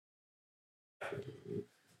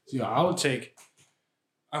Yeah, I would take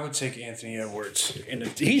Anthony Edwards.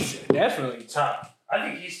 He's definitely top. I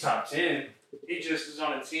think he's top 10. He just is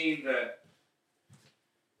on a team that.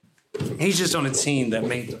 He's just on a team that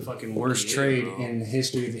made the fucking worst trade in the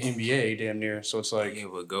history of the NBA, damn near. So it's like,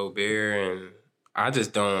 with Gobert, and I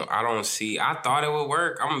don't see. I thought it would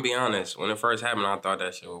work. I'm gonna be honest. When it first happened, I thought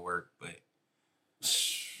that shit would work, but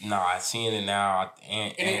I seeing it now,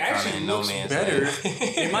 and it actually looks better.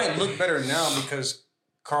 It might look better now because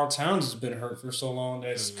Karl Towns has been hurt for so long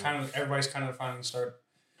that it's kind of everybody's kind of finally start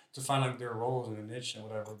to find like their roles in the niche and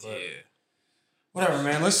whatever. But whatever,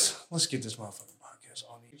 man. Let's get this motherfucking podcast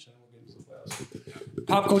on each and we'll get into the playoffs.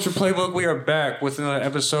 Pop Culture Playbook. We are back with another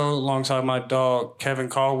episode alongside my dog Kevin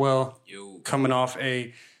Caldwell. Coming off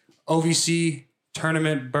a OVC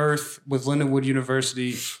tournament berth with Lindenwood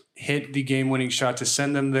University, hit the game-winning shot to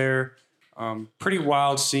send them there. Pretty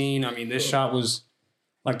wild scene. I mean, this shot was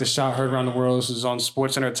like the shot heard around the world. This was on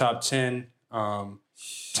SportsCenter Top 10.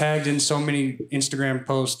 Tagged in so many Instagram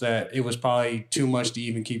posts that it was probably too much to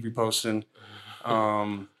even keep reposting.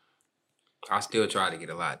 I still try to get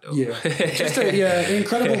a lot though. Yeah, just an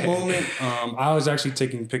incredible moment. I was actually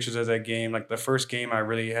taking pictures of that game, like the first game I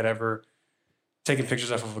really had ever taken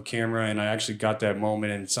pictures off of a camera, and I actually got that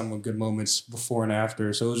moment and some good moments before and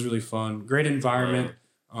after. So it was really fun. Great environment.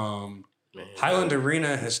 Highland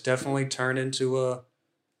Arena has definitely turned into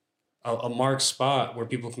a marked spot where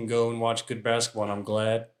people can go and watch good basketball. And I'm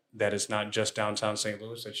glad that it's not just downtown St.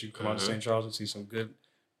 Louis, that you come out to St. Charles and see some good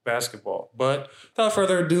basketball. But without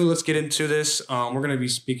further ado, let's get into this. We're going to be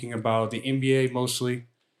speaking about the NBA mostly.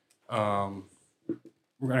 We're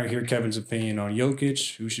going to hear Kevin's opinion on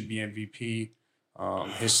Jokic, who should be MVP,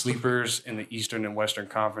 his sleepers in the Eastern and Western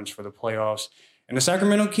Conference for the playoffs, and the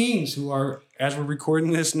Sacramento Kings, who are, as we're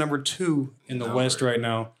recording this, number 2 in the West right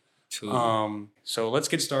now. So let's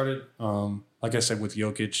get started. Like I said, with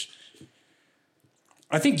Jokic.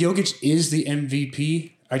 I think Jokic is the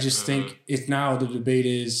MVP. I just think it's now the debate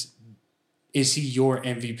is he your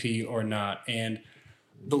MVP or not? And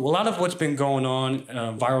a lot of what's been going on,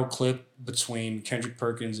 viral clip between Kendrick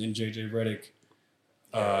Perkins and JJ Redick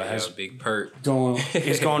has a big perk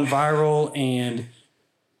it's gone viral, and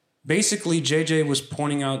basically JJ was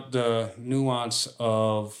pointing out the nuance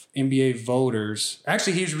of NBA voters.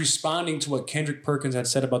 Actually, he was responding to what Kendrick Perkins had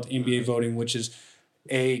said about the NBA voting, which is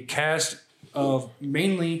a cast of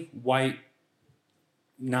mainly white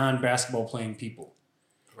non-basketball playing people.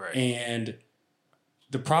 Right. And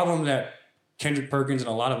the problem that Kendrick Perkins and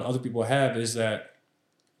a lot of other people have is that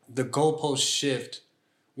the goalposts shift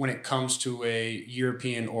when it comes to a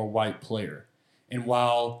European or white player. And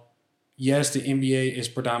while, yes, the NBA is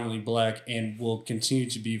predominantly black and will continue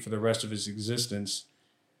to be for the rest of its existence,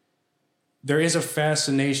 there is a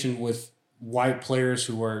fascination with white players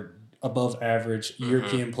who are above average,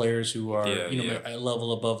 European players who are a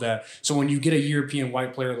level above that. So when you get a European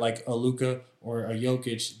white player like a Luka or a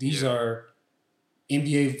Jokic, these are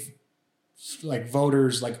NBA like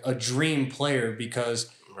voters, like a dream player, because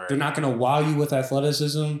they're not going to wow you with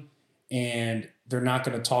athleticism and they're not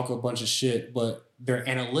going to talk a bunch of shit, but their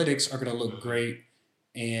analytics are going to look great,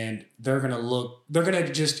 and they're going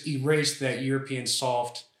to just erase that European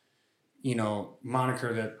soft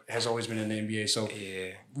moniker that has always been in the NBA. So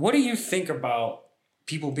what do you think about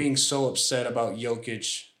people being so upset about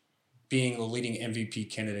Jokic being a leading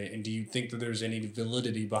MVP candidate? And do you think that there's any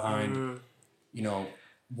validity behind,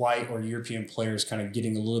 white or European players kind of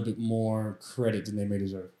getting a little bit more credit than they may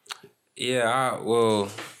deserve? Yeah,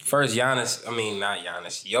 first Jokic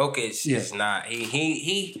is not,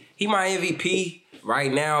 he my MVP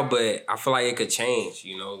right now, but I feel like it could change,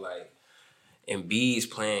 Embiid's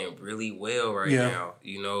playing really well right now.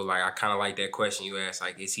 I kind of like that question you asked,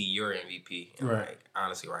 like, is he your MVP? And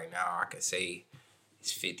honestly, right now, I could say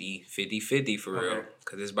it's 50-50 for real.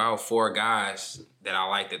 Because it's about 4 guys that I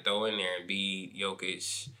like to throw in there. Embiid,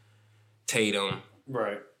 Jokic, Tatum.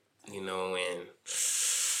 Right. And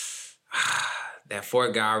that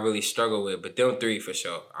 4th guy I really struggle with. But them 3 for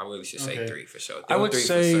sure. I really should say 3 for sure. I would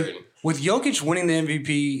say, with Jokic winning the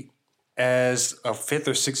MVP as a 5th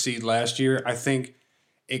or 6th seed last year, I think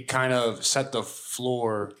it kind of set the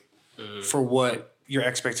floor for what your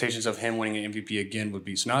expectations of him winning an MVP again would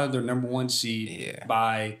be. So now that they're number 1 seed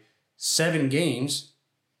by 7 games,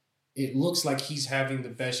 it looks like he's having the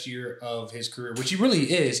best year of his career, which he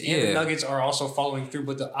really is. And the Nuggets are also following through.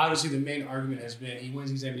 But obviously the main argument has been he wins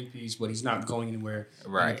these MVPs, but he's not going anywhere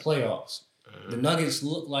in the playoffs. The Nuggets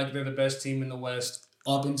look like they're the best team in the West.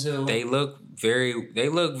 Up until they look very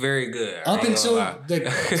good. Up until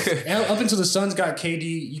the Suns got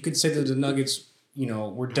KD, you could say that the Nuggets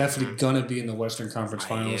we're definitely gonna be in the Western Conference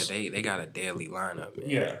Finals. Yeah, they got a deadly lineup, man.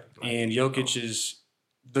 Yeah, and Jokic is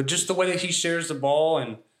just the way that he shares the ball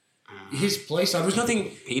and his play style. There's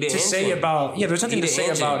nothing to say about there's nothing to say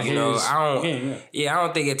about his game. I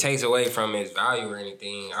don't think it takes away from his value or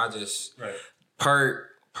anything. I just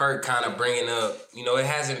Perk kind of bringing up, it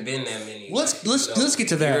hasn't been that many. Let's get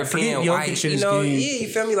to that. Forget Jokic's game. Yeah, you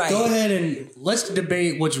feel me? Like, go ahead and let's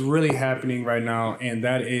debate what's really happening right now, and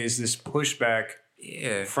that is this pushback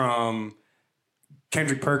from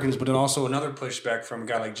Kendrick Perkins, but then also another pushback from a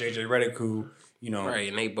guy like JJ Redick, who right,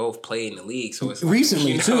 and they both play in the league, so it's like,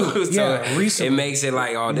 recently too. So recently, it makes it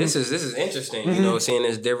like, oh, this is interesting. Seeing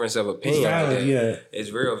this difference of opinion. It's valid,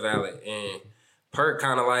 it's real valid. And Perk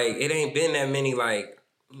kind of like, it ain't been that many like,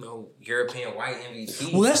 European white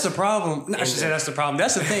MVP. Well, that's the problem. I should say that's the problem.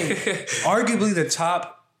 That's the thing. Arguably, the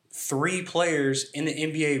top 3 players in the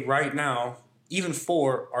NBA right now, even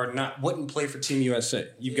 4, wouldn't play for Team USA.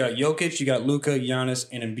 You've got Jokic, you got Luka, Giannis,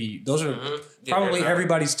 and Embiid. Those are probably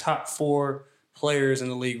everybody's top 4 players in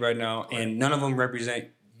the league right now, and none of them represent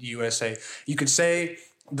USA. You could say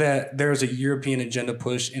that there's a European agenda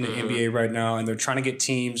push in the NBA right now, and they're trying to get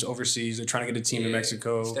teams overseas. They're trying to get a team in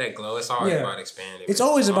Mexico. It's that glow. It's always about expanding. It's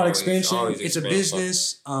always about expansion. It's a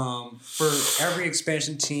business. For every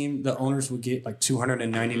expansion team, the owners would get like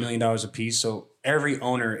 $290 million a piece. So every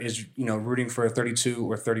owner is rooting for a 32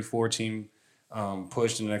 or 34 team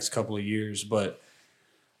push in the next couple of years. But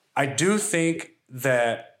I do think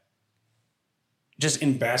that just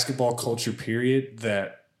in basketball culture, period,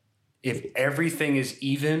 that if everything is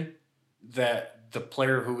even, that the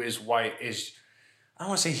player who is white is, I don't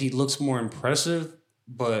want to say he looks more impressive,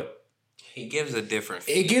 but he gives a different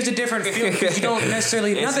feel. It gives a different feel because you don't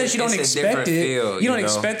necessarily, not that you don't expect it. You don't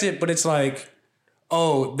expect it, but it's like,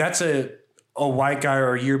 oh, that's a white guy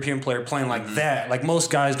or a European player playing like that. Like most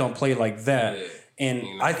guys don't play like that. Yeah.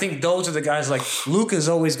 And I think those are the guys like Luka's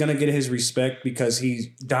always going to get his respect because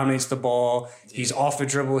he dominates the ball. He's off the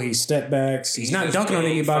dribble. He step backs. He's not dunking on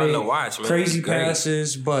anybody. Crazy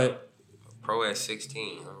passes, but pro at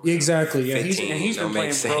 16. Exactly. Yeah, he's been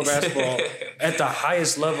playing pro basketball at the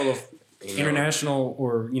highest level of international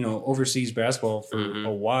or overseas basketball for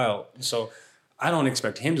a while. So I don't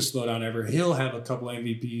expect him to slow down ever. He'll have a couple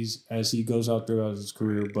MVPs as he goes out throughout his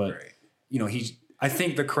career, but I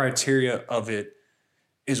think the criteria of it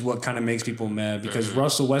is what kind of makes people mad because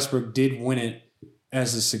Russell Westbrook did win it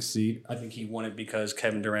as the 6th seed. I think he won it because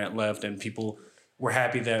Kevin Durant left and people were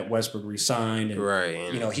happy that Westbrook resigned.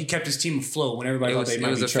 And, he kept his team afloat when everybody thought they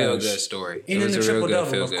might be trash. It was a feel-good story. And in the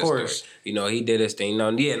triple-double, of course. Story. He did his thing.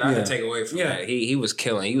 Not to take away from that. He was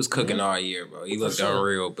killing. He was cooking all year, bro. He looked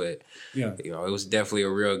unreal, but it was definitely a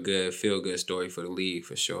real good feel-good story for the league,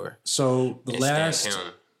 for sure. So the last...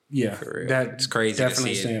 Yeah, that's crazy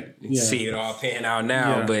to see it all pan out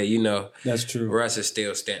now. But that's true. Russ is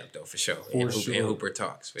still stamped though for sure. In Hooper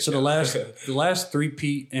talks. So the last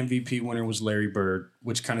three-peat MVP winner was Larry Bird,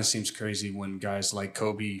 which kind of seems crazy when guys like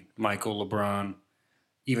Kobe, Michael, LeBron,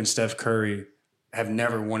 even Steph Curry have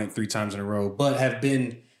never won it 3 times in a row, but have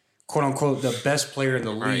been quote unquote the best player in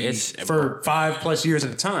the league for 5+ years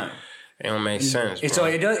at a time. It don't make sense. So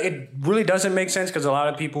it really doesn't make sense because a lot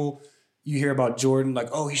of people. You hear about Jordan, like,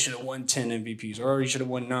 oh, he should have won 10 MVPs, or he should have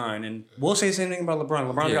won 9. And we'll say the same thing about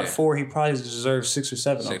LeBron. LeBron got 4. He probably deserves 6 or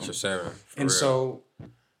 7 6 or 7. And real. So...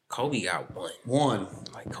 Kobe got 1. 1.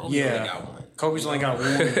 Like, Kobe only got 1. Kobe's only got 1,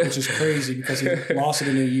 which is crazy because he lost it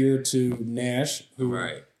in a year to Nash, who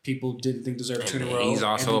people didn't think deserved 2 in a row. He's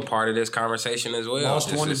also a part of this conversation as well.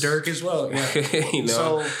 Lost 1 to Dirk as well. Yeah.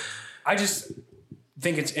 So I just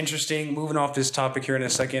think it's interesting. Moving off this topic here in a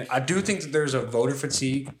second, I do think that there's a voter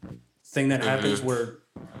fatigue thing that happens where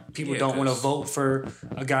people don't want to vote for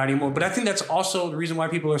a guy anymore. But I think that's also the reason why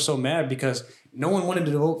people are so mad because no one wanted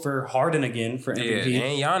to vote for Harden again for MVP.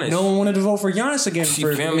 Yeah, and Giannis. No one wanted to vote for Giannis again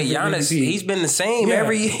for Giannis, MVP. He's been the same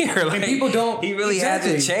every year. Like, and people don't... He really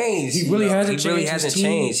hasn't changed. He really hasn't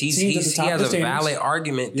changed. He has a valid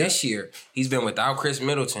argument this year. He's been without Chris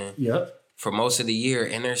Middleton. For most of the year,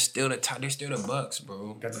 and they're still the top. They're still the Bucks,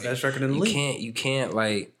 bro. Got the best record in the league. You can't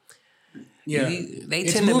like... Yeah, they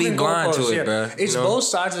tend to be blind to it, bro. It's both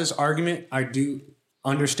sides of this argument. I do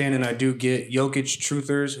understand and I do get Jokic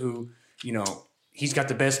truthers who, he's got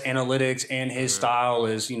the best analytics and his style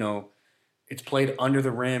is, it's played under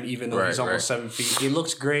the rim even though he's almost 7 feet. It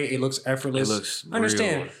looks great. It looks effortless. It looks I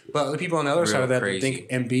understand. But the people on the other side of that that think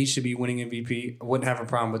Embiid should be winning MVP, I wouldn't have a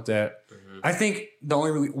problem with that. I think the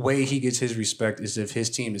only way he gets his respect is if his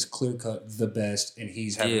team is clear cut the best and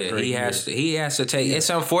he's having a great year. He has to take. It's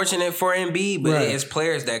unfortunate for Embiid, but it's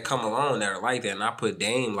players that come along that are like that. And I put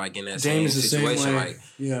Dame like in that same situation. Like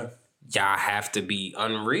y'all have to be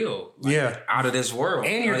unreal. Out of this world.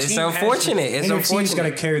 And your it's team unfortunate. Your team's got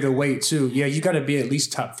to carry the weight too. Yeah, you got to be at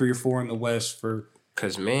least top 3 or 4 in the West for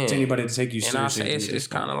anybody to take you seriously. And I say it's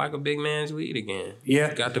kind of like a big man's league again. Yeah,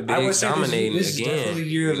 you got the big dominating this again. This is definitely the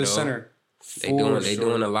year of the center. They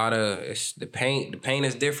doing a lot of the paint. The paint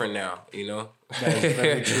is different now. That is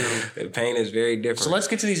very true. The paint is very different. So let's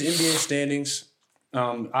get to these NBA standings.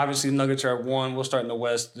 Obviously, the Nuggets are at 1. We'll start in the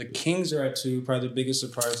West. The Kings are at 2, probably the biggest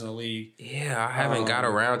surprise in the league. Yeah, I haven't got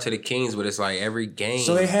around to the Kings, but it's like every game.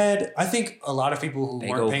 So they had, I think a lot of people who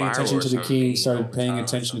weren't paying attention to the Kings started paying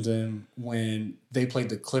attention to them when they played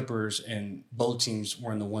the Clippers and both teams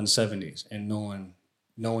were in the 170s, and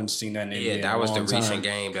no one's seen that in NBA. Yeah, that was the recent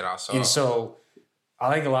game that I saw. And so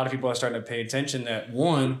I think a lot of people are starting to pay attention that,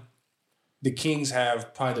 one, the Kings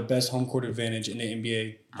have probably the best home court advantage in the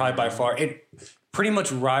NBA, probably by far. It pretty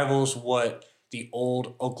much rivals what the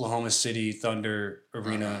old Oklahoma City Thunder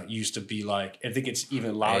arena used to be like. I think it's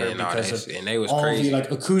even louder because of all the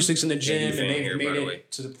like acoustics in the gym, and they've made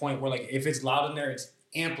it to the point where like if it's loud in there, it's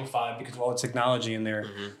amplified because of all the technology in there.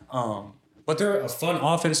 But they're a fun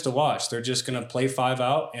offense to watch. They're just gonna play 5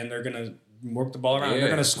 out, and they're gonna work the ball around. They're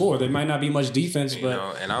gonna score. There might not be much defense,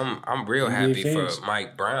 but and I'm real happy for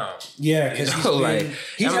Mike Brown. Yeah, because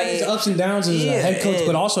he's had his ups and downs as a head coach,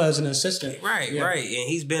 but also as an assistant. Right. And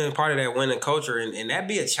he's been part of that winning culture, and that'd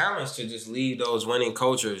be a challenge to just leave those winning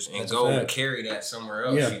cultures and go carry that somewhere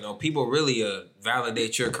else. Yeah. People really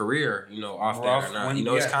validate your career, off that or not.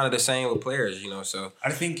 It's kind of the same with players, So I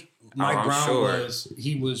think Mike Brown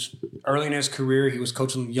was early in his career. He was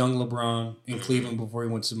coaching young LeBron in Cleveland before he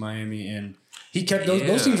went to Miami, and he kept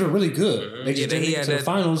those teams were really good. They just didn't get to the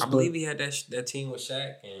finals. I believe he had that team with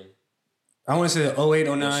Shaq and I want to say 08,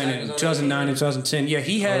 09, and 2009 and 2010. Yeah,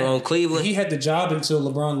 he had Cleveland. He had the job until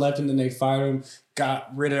LeBron left, and then they fired him,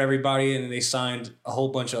 got rid of everybody, and they signed a whole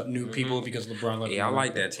bunch of new people because LeBron left. Yeah, I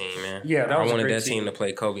like that team, man. Yeah, I wanted that team to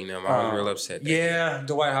play Kobe now. I was real upset. Yeah,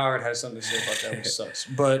 Dwight Howard has something to say about that, which sucks.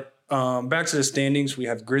 But back to the standings, we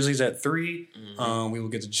have Grizzlies at 3. We will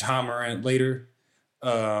get to Ja Morant later.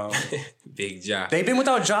 Big Ja. They've been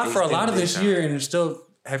without Ja for a lot of this year, and still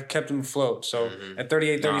have kept him afloat. So at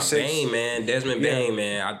 38, 36. Bane, man. Desmond Bane,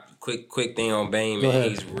 man. Quick thing on Bane,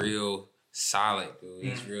 man. He's real solid, dude.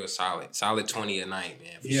 He's real solid. Solid 20 a night,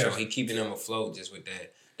 man. For sure. He keeping them afloat just with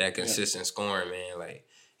that consistent scoring, man. Like,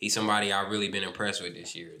 he's somebody I've really been impressed with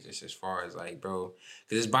this year, just as far as, like, bro.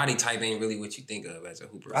 Because his body type ain't really what you think of as a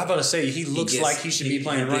hooper. I was about to say, he looks like he should be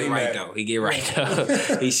playing running back. He get right,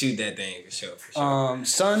 though. He shoot that thing, for sure.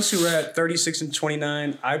 Suns, who are at 36 and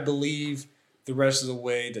 29, I believe the rest of the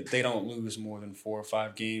way that they don't lose more than 4 or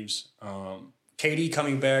 5 games. KD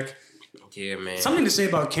coming back. Yeah, man. Something to say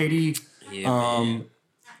about KD. Yeah, man.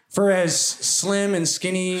 For as slim and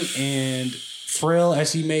skinny and frail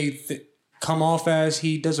as he may come off as,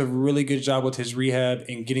 he does a really good job with his rehab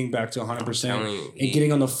and getting back to 100% and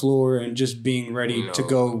getting on the floor and just being ready to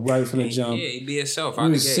go right from the jump. Yeah, he'd be himself. He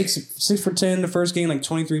was 6 for 10 the first game, like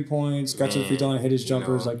 23 points, got to the free throw line, hit his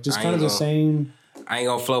jumpers, like just kind of the same. I ain't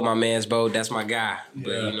gonna float my man's boat. That's my guy.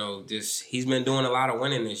 But, just he's been doing a lot of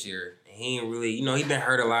winning this year. He ain't really, he's been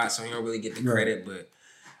hurt a lot, so he don't really get the credit. But,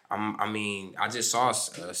 I just saw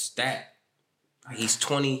a stat. He's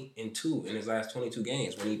 20-2 in his last 22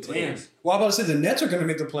 games when he plays. Well, I'm about to say the Nets are going to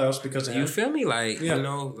make the playoffs because of him. You feel me? Like,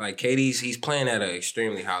 like KD's he's playing at an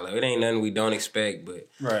extremely high level. It ain't nothing we don't expect, but,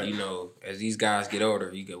 as these guys get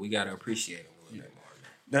older, we got to appreciate him a little bit more.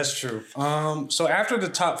 Man. That's true. So after the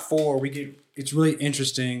top 4, it's really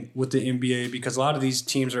interesting with the NBA because a lot of these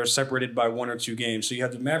teams are separated by 1 or 2 games. So you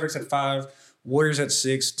have the Mavericks at 5, Warriors at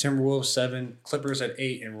 6, Timberwolves 7, Clippers at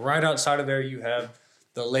 8, and right outside of there you have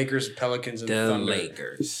the Lakers, Pelicans, and Thunder. The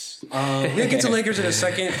Lakers. We'll get to Lakers in a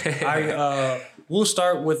second. We'll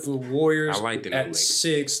start with the Warriors at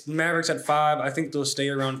 6, the Mavericks at 5. I think they'll stay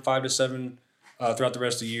around 5 to 7 throughout the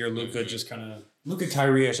rest of the year. Luka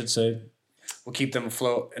Kyrie, I should say, will keep them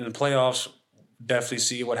afloat in the playoffs. Definitely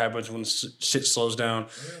see what happens when shit slows down.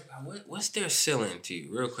 What's their ceiling to you,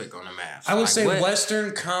 real quick, on the Mavs? I would say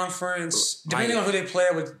Western Conference, depending on who they play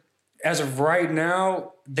with, as of right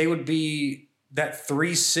now, they would be that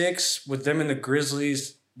 3-6 with them and the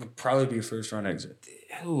Grizzlies would probably be a first-round exit.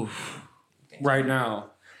 Oof. Right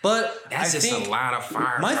now. But that's just a lot of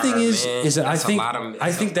fire. My thing is that I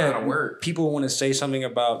think that people want to say something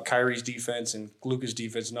about Kyrie's defense and Luka's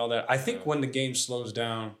defense and all that. I think when the game slows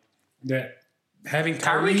down, that having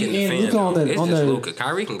Kyrie and Luka on the Luka.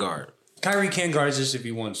 Kyrie can guard. Kyrie can guard just if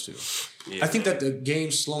he wants to. Yeah, I think that the game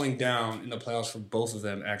slowing down in the playoffs for both of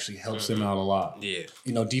them actually helps them out a lot. Yeah.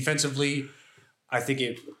 Defensively, I think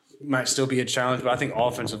it might still be a challenge, but I think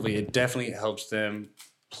offensively it definitely helps them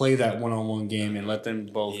play that one-on-one game and let them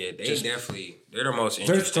both. Yeah, they're the most interesting.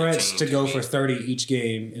 They're threats team to go me. for 30 each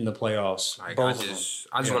game in the playoffs. Like both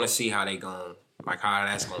I just want to see how they going, like how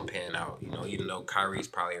that's gonna pan out. You know, even though Kyrie's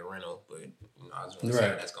probably a rental, but I just want to see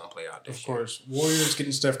how that's gonna play out this year. Of course, Warriors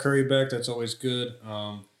getting Steph Curry back. That's always good.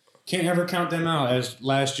 Can't ever count them out. As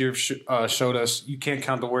last year showed us, you can't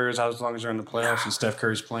count the Warriors out as long as they're in the playoffs and Steph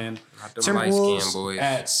Curry's playing. Timberwolves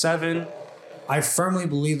at 7. I firmly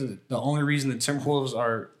believe that the only reason the Timberwolves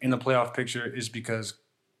are in the playoff picture is because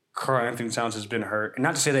Karl Anthony Towns has been hurt. And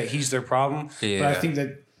not to say that he's their problem, but I think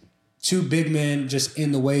that two big men just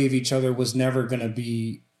in the way of each other was never going to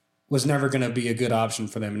be a good option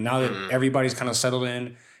for them. And now that everybody's kind of settled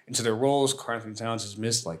into their roles, Karl Anthony Towns has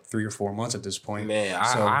missed like 3 or 4 months at this point. Man,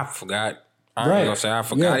 I forgot. I ain't gonna say I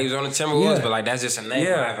forgot he was on the Timberwolves, but like that's just a name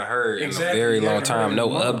I haven't heard in a very long time. No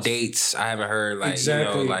updates. I haven't heard like you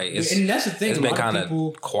know like it's, and that's the thing. It's been kind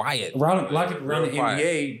of quiet. A lot of people around the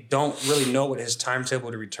NBA don't really know what his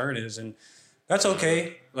timetable to return is, and that's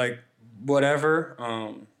okay. Like whatever. I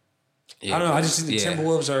don't know. I just think the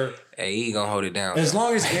Timberwolves are. Hey, he gonna hold it down. As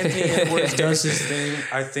long as Anthony Edwards does his thing,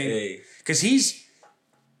 I think because he's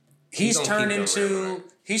turned into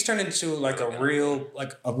like a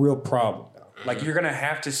real problem. Like you're gonna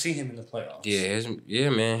have to see him in the playoffs.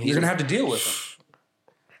 Yeah, man. You're gonna have to deal with him.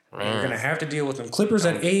 You're gonna have to deal with him. Clippers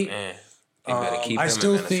at 8. I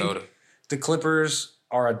still think the Clippers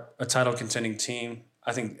are a title contending team.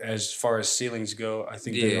 I think as far as ceilings go, I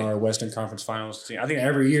think they are a Western Conference Finals team. I think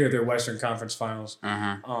every year they're Western Conference Finals.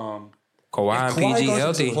 Kawhi and goes PG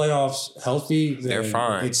healthy. Into the playoffs healthy. They're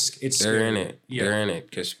fine. It's they're scary. in it. Yeah. They're in it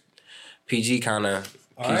because PG kind of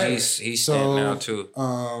he's standing out too.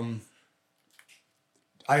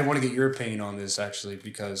 I want to get your opinion on this actually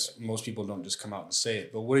because most people don't just come out and say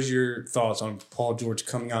it. But what is your thoughts on Paul George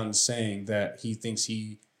coming out and saying that he thinks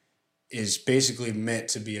he is basically meant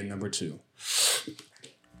to be a number 2?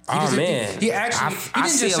 Oh man, I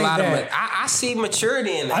see a lot of I see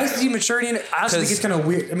maturity in that. I see maturity in it. I also think it's kind of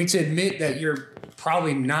weird. I mean, to admit that you're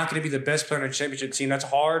probably not going to be the best player on a championship team, that's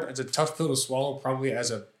hard. It's a tough pill to swallow, probably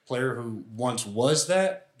as a player who once was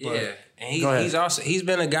that. But and he's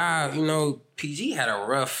been a guy. You know, PG had a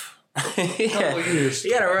rough couple years.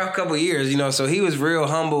 He had a rough couple years. You know, so he was real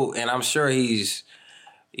humble, and I'm sure he's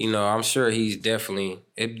definitely.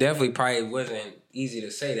 It definitely probably wasn't easy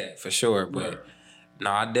to say that for sure, but. No,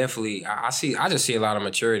 I just see a lot of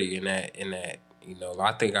maturity in that. You know,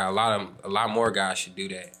 I think a lot more guys should do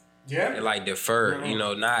that. Yeah. And like defer, you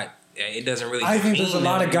know, it doesn't really. I think there's a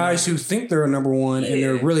lot of guys who think they're a number 1 and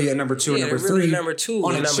they're really a number 2 or number 3. Really number 2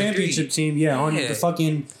 on a championship team. On the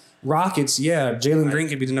fucking Rockets. Jalen Green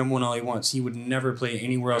could be the number 1 all he wants. He would never play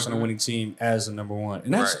anywhere else on a winning team as the number 1,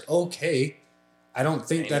 and that's okay. I don't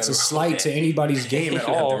think that's a slight to anybody's game at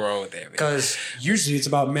all. Nothing wrong with that, because usually it's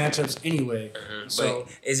about matchups anyway. So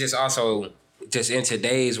but it's just also just in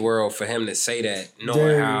today's world for him to say that,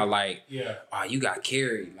 knowing how wow, you got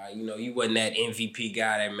carried, like you know, you wasn't that MVP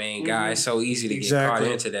guy, that main guy. It's so easy to get caught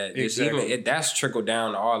into that. That's trickled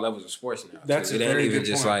down to all levels of sports now. It ain't even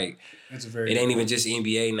just like. It ain't even just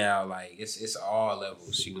NBA now. Like it's all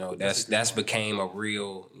levels. You know, that's became a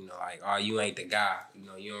real. You know, like you ain't the guy. You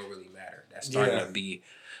know, you don't really matter. That's starting to be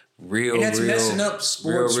real. And that's messing up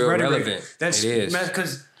sports real rhetoric. Relevant. That's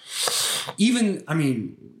because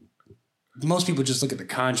most people just look at the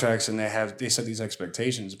contracts and they set these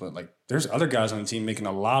expectations, but like there's other guys on the team making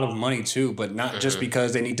a lot of money too, but not just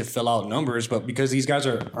because they need to fill out numbers, but because these guys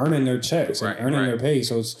are earning their checks and earning their pay.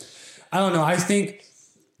 So I don't know. I think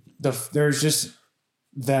there's just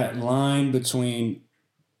that line between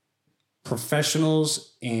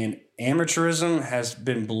professionals and amateurism has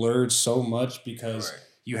been blurred so much because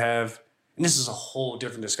you have, and this is a whole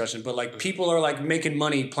different discussion, but like people are like making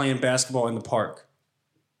money playing basketball in the park.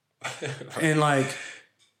 And like,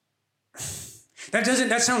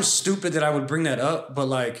 that sounds stupid that I would bring that up, but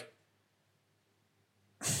like,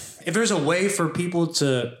 if there's a way for people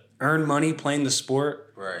to earn money playing the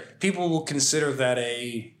sport, people will consider that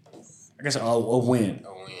a win.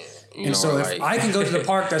 And so if I can go to the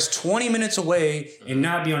park that's 20 minutes away and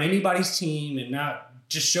not be on anybody's team and not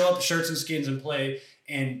just show up shirts and skins and play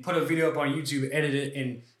and put a video up on YouTube, edit it,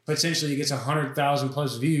 and potentially it gets 100,000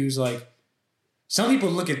 plus views, like some people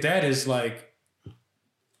look at that as like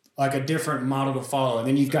a different model to follow. And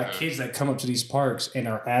then you've got kids that come up to these parks and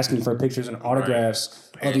are asking for pictures and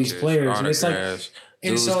autographs of these players. And it's like,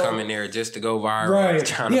 dudes coming there just to go viral.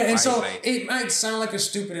 And so it might sound like a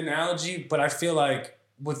stupid analogy, but I feel like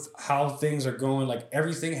with how things are going, like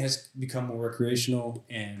everything has become more recreational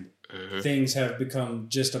and things have become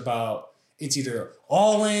just about, it's either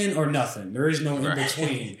all in or nothing. There is no in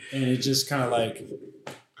between. And it's just kind of like,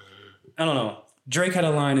 I don't know. Drake had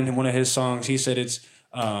a line in one of his songs. He said it's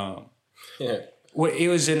it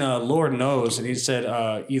was in Lord Knows, and he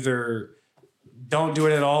said either don't do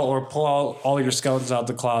it at all or pull all your skeletons out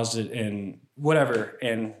the closet and whatever.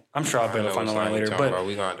 And I'm sure I'll be able to find the line later. But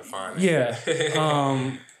we're going to define it.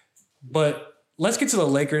 Yeah. But let's get to the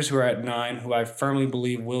Lakers, who are at 9, who I firmly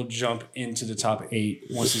believe will jump into the top 8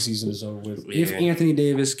 once the season is over with. Yeah. If Anthony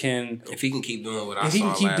Davis can... If he can keep doing what I saw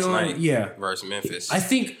last night versus Memphis. I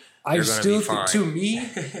think... to me,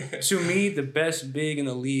 the best big in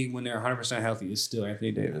the league when they're 100% healthy is still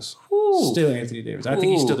Anthony Davis. Still Anthony Davis. I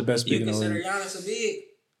think he's still the best big in the league. You consider Giannis a big?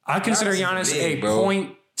 I consider Giannis a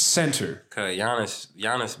point center. Cause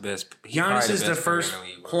Giannis best. Giannis is the first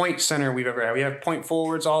point center we've ever had. We have point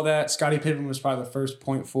forwards, all that. Scottie Pippen was probably the first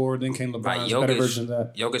point forward. Then came LeBron's better version of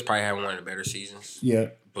that. Jokic probably had one of the better seasons. Yeah,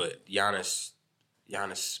 but Giannis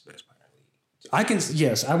is best. I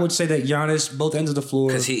would say that Giannis, both ends of the floor,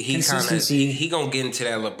 because he gonna get into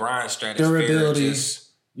that LeBron stratosphere. Durability.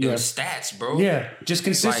 Stats, bro. Yeah, just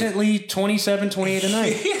consistently 27, 28 a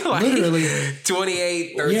night. Literally.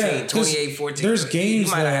 28, 13, 28, 14. There's games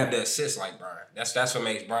he might not have the assists like Brian. That's what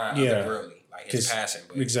makes Brian otherworldly. Like his passing.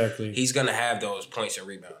 But exactly. He's gonna have those points and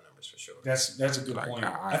rebound numbers for sure. That's a good point.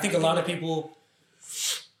 I think a lot of people,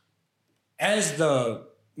 as the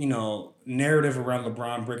narrative around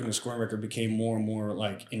LeBron breaking the scoring record became more and more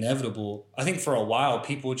like inevitable. I think for a while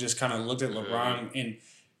people just kind of looked at LeBron and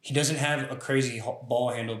he doesn't have a crazy ball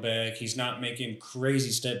handle bag. He's not making crazy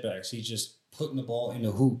step backs. He's just putting the ball in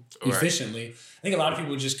the hoop efficiently. I think a lot of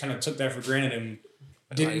people just kind of took that for granted and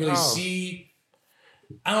didn't really see.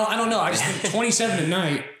 I don't know. I just think 27 a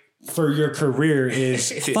night for your career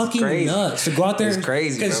is fucking crazy. Nuts. To go out there, it's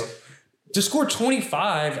crazy, bro. To score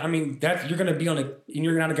 25, I mean, that you're going to be and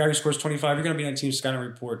you're not a guy who scores 25, you're going to be on a team scouting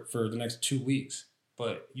report for the next 2 weeks.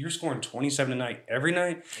 But you're scoring 27 a night every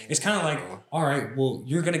night. It's kind of like, all right, well,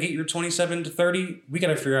 you're going to get your 27 to 30. We got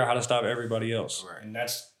to figure out how to stop everybody else. Right. And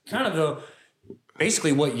that's kind of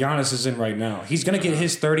basically what Giannis is in right now. He's going to get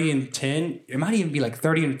his 30 and 10. It might even be like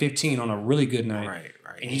 30 and 15 on a really good night. Right.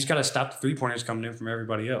 And he's got to stop the three-pointers coming in from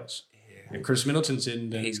everybody else. Yeah. And Chris Middleton's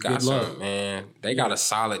in he's got some, man. They got a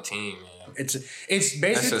solid team, man. It's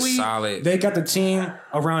basically they got the team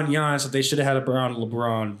around Giannis that they should have had around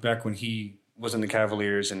LeBron back when he was in the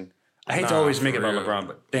Cavaliers. And I hate to always make it about LeBron,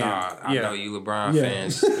 but damn. I know you LeBron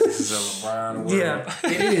fans. This is a LeBron world. Yeah,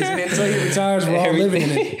 it is, man. Until he retires, we're all living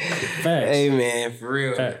in it. Facts. Hey, man, for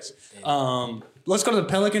real. Facts. Let's go to the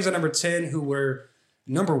Pelicans at number 10, who were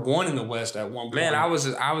number 1 in the West at one point. Man, I was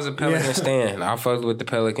a Pelican stan. I fucked with the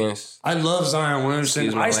Pelicans. I love Zion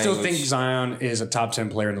Williamson. I still think Zion is a top 10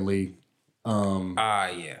 player in the league.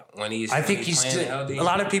 When he's still healthy. A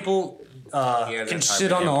lot of people can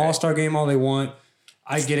shit on the All-Star game all they want.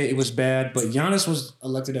 I get it. It was bad, but Giannis was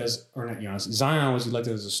elected Zion was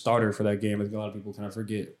elected as a starter for that game. I think a lot of people kind of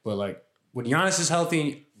forget. But like when Giannis is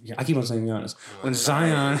healthy, I keep on saying Giannis. When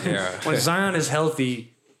Zion is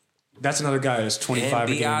healthy, that's another guy that's 25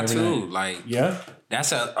 and a game too. Like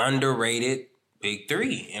that's an underrated big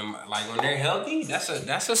three, and like when they're healthy, that's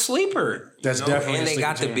a sleeper. That's definitely. And they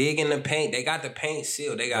got the big in the paint. They got the paint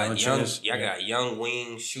sealed. They got got young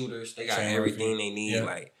wing shooters. They got everything they need. Yeah.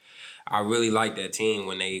 Like I really like that team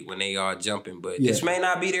when they are jumping. But this may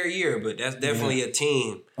not be their year, but that's definitely a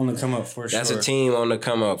team on the come up for sure. That's a team on the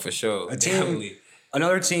come up for sure.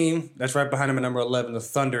 Another team that's right behind them at number 11, the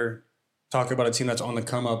Thunder. Talk about a team that's on the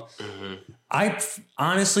come up. Mm-hmm. I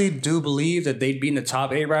honestly do believe that they'd be in the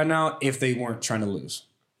top 8 right now if they weren't trying to lose.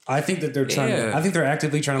 I think that they're trying. I think they're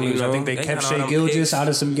actively trying to lose. I think they kept Shai Gilgeous out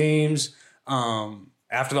of some games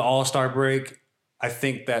after the All-Star break. I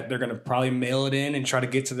think that they're going to probably mail it in and try to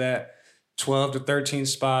get to that 12 to 13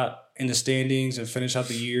 spot in the standings and finish out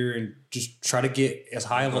the year and just try to get as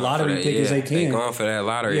high of a lottery pick as they can. They're going for that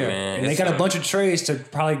lottery, man. And they got a bunch of trades to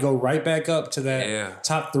probably go right back up to that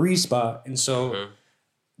top 3 spot. And so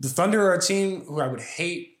the Thunder are a team who I would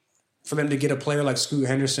hate for them to get a player like Scoot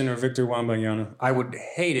Henderson or Victor Wembanyama. I would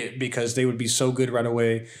hate it because they would be so good right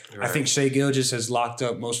away. Right. I think Shai Gilgeous has locked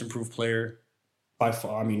up most improved player by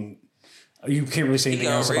far. I mean, you can't really say anything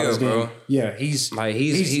else about his game. Bro. Yeah, he's one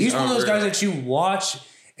of those guys that you watch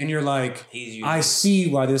and you're like, I see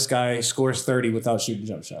why this guy scores 30 without shooting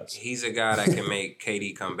jump shots. He's a guy that can make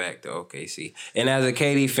KD come back to OKC. And as a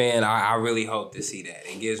KD fan, I really hope to see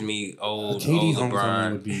that. It gives me old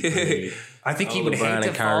LeBron. Would be great. I think he would hate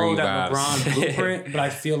to follow that LeBron blueprint, but I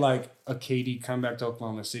feel like a KD comeback to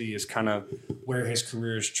Oklahoma City is kind of where his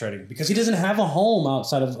career is treading because he doesn't have a home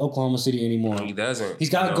outside of Oklahoma City anymore. He doesn't. He's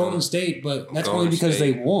got Golden State, but that's only because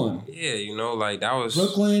they won. Yeah, like that was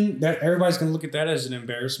Brooklyn. That everybody's gonna look at that as an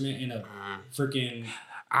embarrassment and a freaking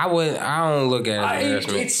I don't look at it as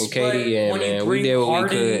embarrassment from KD. And man, we did what we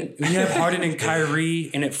could. When you have Harden and Kyrie,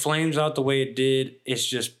 and it flames out the way it did,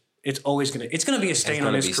 it's always gonna be a stain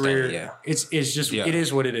on his career. Yeah. It's just it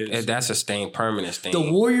is what it is. That's a stain, permanent stain.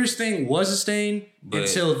 The Warriors thing was a stain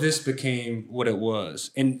until this became what it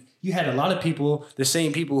was, and you had a lot of people, the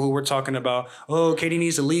same people who were talking about, oh, KD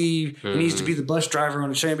needs to leave. He needs to be the bus driver on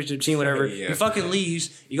the championship team, whatever. He fucking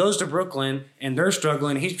leaves. He goes to Brooklyn, and they're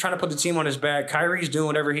struggling. He's trying to put the team on his back. Kyrie's doing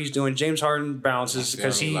whatever he's doing. James Harden bounces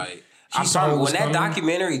because when that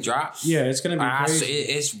documentary drops, it's gonna be crazy.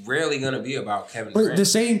 It's rarely gonna be about Kevin Durant. But the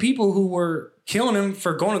same people who were killing him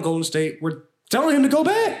for going to Golden State were telling him to go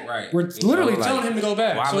back. Right. We're literally telling him to go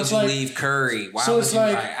back. Why would you leave Curry? Why would you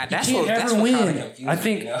that's you can't ever win. I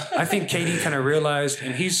think KD kind of realized,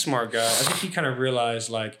 and he's a smart guy. I think he kind of realized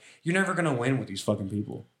you're never gonna win with these fucking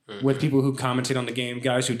people. With people who commentate on the game,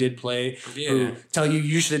 guys who did play, who tell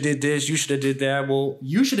you should have did this, you should have did that. Well,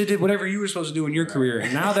 you should have did whatever you were supposed to do in your career.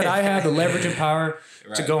 And now that I have the leverage and power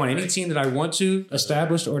to go on any team that I want to,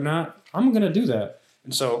 established or not, I'm gonna do that.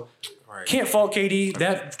 And so can't fault KD.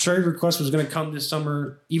 That trade request was going to come this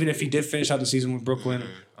summer, even if he did finish out the season with Brooklyn.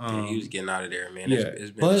 He was getting out of there, man.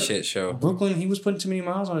 It's been a shit show. Brooklyn, he was putting too many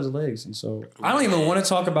miles on his legs. And so I don't even want to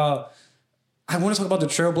talk about... I want to talk about the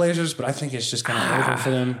Trailblazers, but I think it's just kind of over for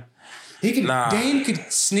them. Dame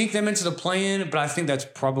could sneak them into the play-in, but I think that's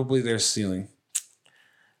probably their ceiling.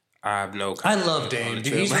 I have no. I love Dame.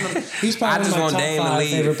 Dude, he's probably one of my top Dame 5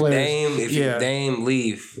 favorite players. Dame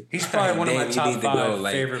leave, he's probably one of my top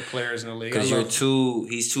 5 favorite players in the league. Because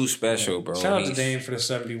he's too special, bro. Shout out to Dame for the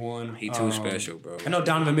 71. He's too special, bro. I know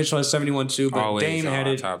Donovan Mitchell has 71 too, but Always Dame had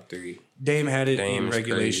it. Top 3. Dame had it in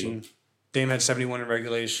regulation. Crazy. Dame had 71 in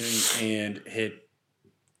regulation and hit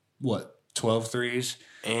 12 threes.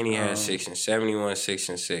 And he had 71, 6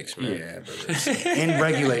 and 6, man. Yeah, but in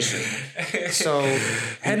regulation. So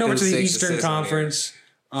heading over to the Eastern Conference,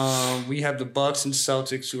 we have the Bucks and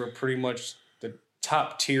Celtics, who are pretty much the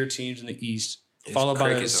top tier teams in the East, followed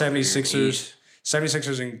by the 76ers.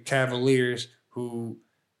 76ers and Cavaliers, who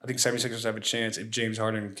I think 76ers have a chance if James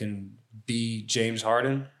Harden can be James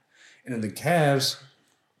Harden. And then the Cavs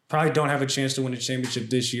probably don't have a chance to win the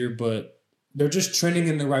championship this year, but they're just trending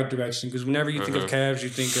in the right direction, because whenever you think of Cavs, you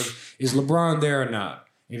think of, is LeBron there or not?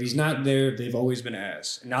 If he's not there, they've always been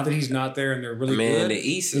ass. And now that he's not there and they're really good, man, the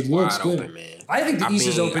East is wide open, man. I think the East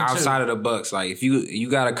is open outside too. of the Bucks, if you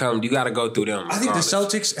gotta go through them. I think the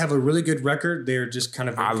Celtics have a really good record. They're just kind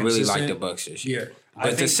of inconsistent. I really like the Bucks this year. Yeah,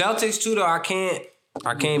 but the Celtics too, though, I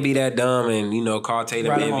can't be that dumb and call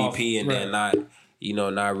Tatum MVP and then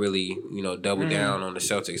not really double down on the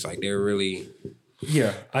Celtics. They're really.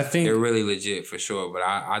 Yeah, I think they're really legit for sure. But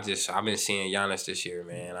I've been seeing Giannis this year,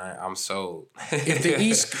 man. I'm sold. if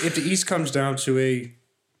the East comes down to a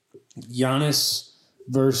Giannis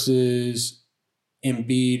versus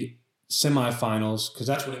Embiid semifinals, because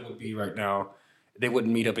that's what it would be right now. They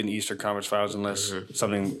wouldn't meet up in the Eastern Conference Finals unless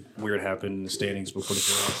something weird happened in the standings before the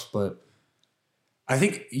playoffs. But I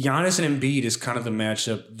think Giannis and Embiid is kind of the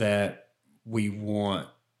matchup that we want,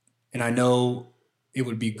 and I know it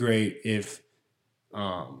would be great if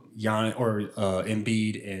Embiid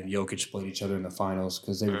and Jokic played each other in the finals,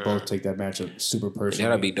 because they would both take that matchup super personally.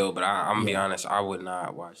 That'd be dope, but I'm gonna be honest, I would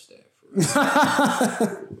not watch that.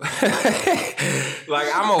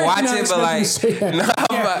 I'm gonna watch it, but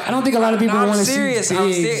I don't think a lot of people want to see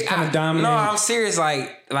bigs kind of dominate. No, I'm serious.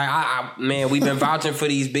 Man, we've been vouching for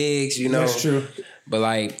these bigs, That's true.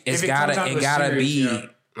 But it gotta be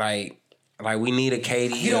we need a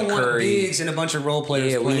KD. You don't want bigs and a bunch of role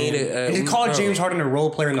players. Yeah, we need and to call James Harden a role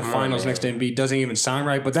player in the finals next to Embiid doesn't even sound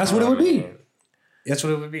right, but that's what it would be. That's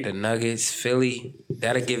what it would be. The Nuggets, Philly,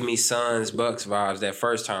 that'll give me Suns, Bucks vibes that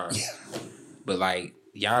first time. Yeah. But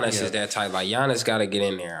Giannis is that type. Giannis got to get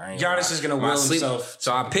in there. Giannis is going to will himself.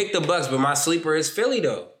 So I picked the Bucks, but my sleeper is Philly,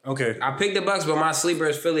 though. Okay. I picked the Bucks, but my sleeper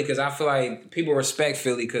is Philly, because I feel like people respect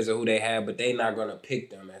Philly because of who they have, but they not going to pick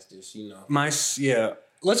them as just,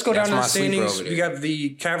 Let's go down to the standings. We got the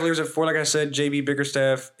Cavaliers at 4, like I said, JB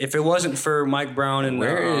Bickerstaff. If it wasn't for Mike Brown and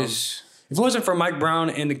if it wasn't for Mike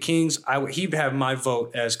Brown and the Kings, he'd have my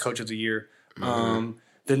vote as Coach of the Year.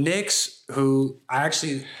 The Knicks, who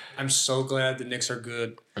I'm so glad the Knicks are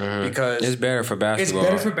good, because it's better for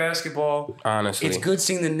basketball. Honestly, it's good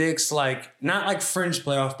seeing the Knicks not fringe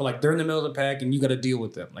playoff, but they're in the middle of the pack and you got to deal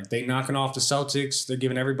with them. They knocking off the Celtics. They're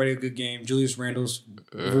giving everybody a good game. Julius Randle's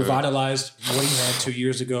revitalized what he had 2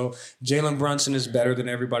 years ago. Jalen Brunson is better than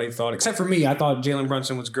everybody thought, except for me. I thought Jalen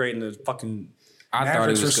Brunson was great, and the fucking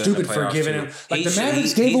Mavericks were stupid for giving him. The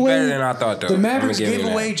Mavericks gave away. Better than I thought, though. The Mavericks gave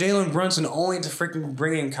away Jalen Brunson only to freaking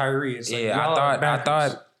bring in Kyrie.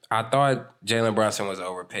 I I thought Jalen Brunson was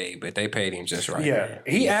overpaid, but they paid him just right.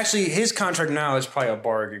 Yeah. His contract now is probably a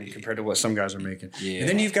bargain compared to what some guys are making. Yeah. And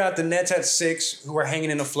then you've got the Nets at 6 who are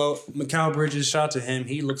hanging in the float. Mikal Bridges, shout out to him.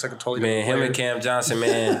 He looks like a totally different player. Him and Cam Johnson,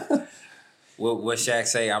 man. What Shaq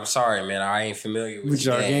say? I'm sorry, man. I ain't familiar with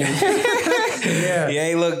your game. Yeah. He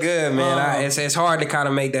ain't look good, man. It's hard to kind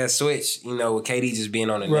of make that switch, with KD just being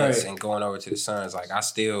on the Nets and going over to the Suns. Like, I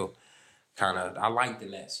still I like the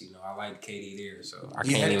Nets, I like KD there, so I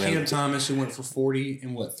can't even. Cam Thomas who went for 40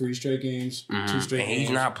 in 3 straight games, 2 straight games. He's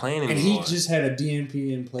not playing anymore. And he just had a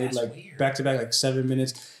DNP and played back to back 7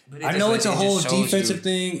 minutes. I know it's a whole defensive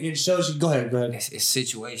thing. It shows you. Go ahead. It's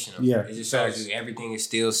situational. Yeah, it just shows you everything is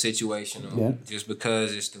still situational. Yeah. Just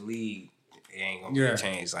because it's the league, it ain't gonna be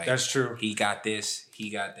changed. Like, that's true. He got this. He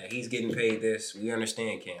got that. He's getting paid this. We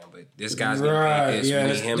understand, Cam, but this guy's getting paid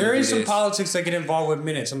this. Yeah, there is some politics that get involved with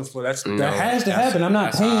minutes on the floor. That has to happen. I'm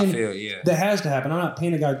not paying. That has to happen. I'm not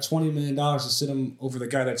paying a guy $20 million to sit him over the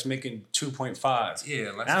guy that's making 2.5.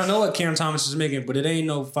 Yeah, I don't know what Cam Thomas is making, but it ain't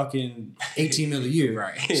no fucking 18 million a year.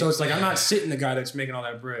 Right. So it's like I'm not sitting the guy that's making all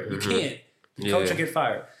that bread. You can't. The coach will get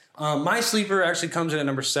fired. My sleeper actually comes in at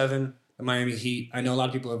number 7, the Miami Heat. I know a lot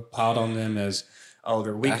of people have piled on them as,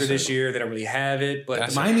 they're weaker this year. They don't really have it. But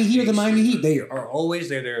the Miami Heat are the Miami Heat. They are always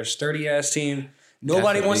there. They're a sturdy-ass team.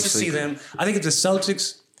 Nobody wants to see them. I think if the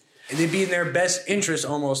Celtics, it'd be in their best interest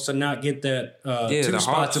almost to not get that 2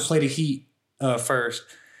 spot to play the Heat first.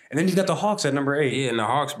 And then you got the Hawks at number 8. Yeah, and the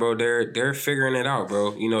Hawks, bro, they're figuring it out,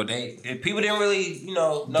 bro. They people didn't really,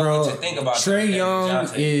 know what to think about. Trae Young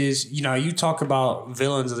is, you talk about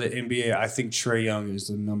villains of the NBA. I think Trae Young is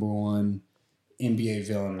the number 1 NBA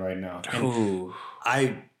villain right now. And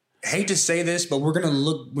I hate to say this, but we're going to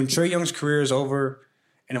look when Trae Young's career is over,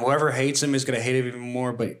 and whoever hates him is going to hate him even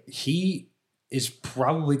more. But he is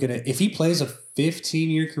probably going to, if he plays a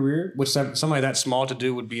 15-year career, which somebody that small to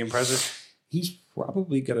do would be impressive, he's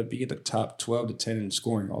probably going to be in the top 12 to 10 in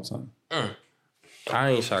scoring all time. I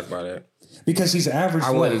ain't shocked by that. Because he's averaged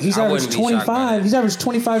what? He's averaged 25. He's averaged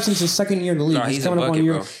 25 since his second year in the league. No, he's coming up on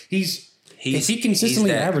year. Bro. If he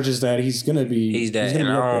consistently averages that, he's going to be... He's that. And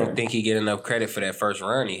I don't think he get enough credit for that first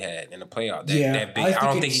run he had in the playoff. That big, I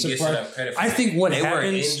don't think he gets enough credit for that. I think what happens...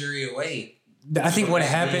 They were injury away. I think what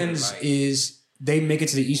happens is they make it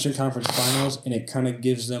to the Eastern Conference Finals, and it kind of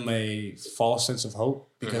gives them a false sense of hope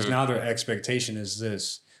because now their expectation is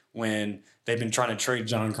this when they've been trying to trade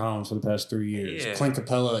John Collins for the past 3 years. Yeah. Clint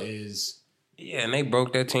Capella is... Yeah, and they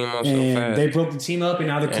broke that team up so fast. They broke the team up, and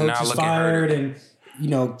now the coach is fired, and...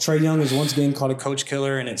 Trae Young is once again called a coach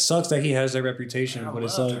killer, and it sucks that he has that reputation. But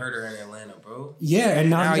it's like Herter in Atlanta, bro. Yeah, and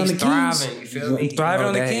now he's on the thriving. Kings. You feel me? Thriving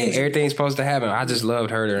on the Kings. Everything's supposed to happen. I just loved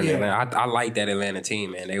Herter in Atlanta. I like that Atlanta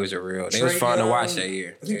team, man. They was fun to watch that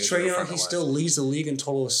year. I think Trae Young, he still leads the league in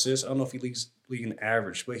total assists. I don't know if he leads league in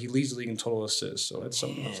average, but he leads the league in total assists. So that's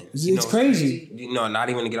something else. It's crazy. Not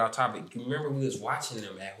even to get off topic. You remember we was watching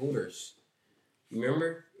them at Hooters? You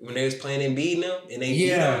remember? When they was playing and beating them, and they beat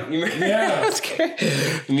them. You remember? Yeah.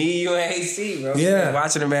 Me, you, and AC, bro. Yeah.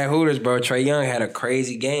 Watching them at Hooters, bro. Trae Young had a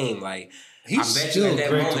crazy game. Like, I bet you at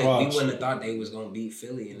that moment, we wouldn't have thought they was going to beat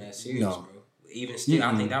Philly in that series, bro. Even still,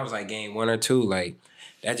 I think that was like game 1 or 2. Like,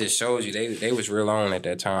 that just shows you they was real on at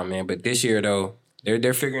that time, man. But this year, though,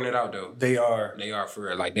 they're figuring it out, though. They are. They are for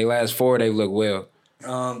real. Like, they last 4, they look well.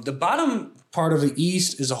 The bottom part of the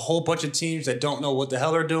East is a whole bunch of teams that don't know what the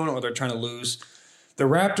hell they're doing or they're trying to lose. The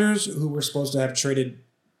Raptors, who were supposed to have traded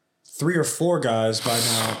 3 or 4 guys by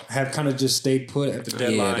now, have kind of just stayed put at the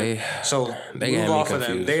deadline. So they move off of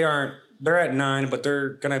them. They're at 9, but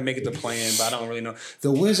they're gonna make it to play-in, but I don't really know.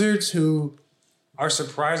 The Wizards, who are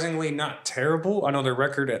surprisingly not terrible. I know their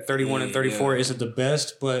record at 31 and 34 isn't the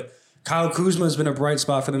best, but Kyle Kuzma has been a bright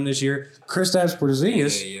spot for them this year. Kristaps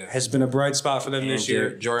Porzingis has been a bright spot for them this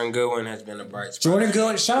year. Jordan Goodwin has been a bright spot. Jordan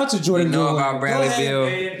Goodwin. Shout out to Jordan Goodwin. You know about Bradley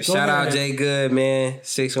Beal. Shout out Jay Good, man.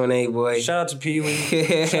 618 boy. Shout out to Pee Wee.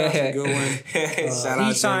 Shout out to Goodwin. Shout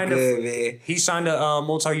out to Good, man. He signed a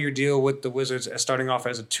multi-year deal with the Wizards, starting off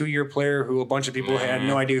as a 2-year player who a bunch of people had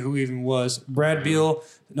no idea who he even was. Brad Beal,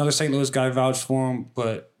 another St. Louis guy, vouched for him,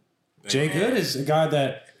 but Jay Good is a guy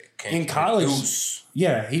that in college...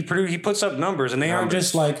 Yeah, he puts up numbers, and they aren't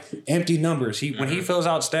just like empty numbers. When he fills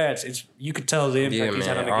out stats, you could tell the impact he's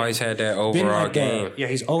had on the game. Always had that overall game. Yeah,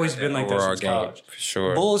 he's always been like that since college. For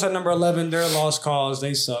sure. Bulls at number 11, they're a lost cause.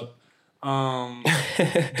 They suck. DeMar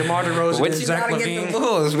DeRozan and Zach LaVine. The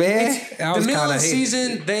Bulls, man. The middle of the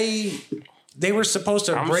season, they were supposed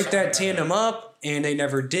to break that tandem up, and they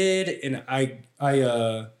never did. And I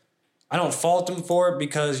don't fault them for it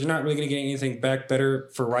because you're not really going to get anything back better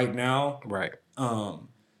for right now. Right.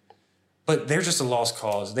 But But they're just a lost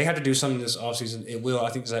cause. They have to do something this offseason. It will.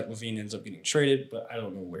 I think Zach LaVine ends up getting traded, but I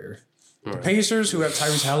don't know where. Right. The Pacers, who have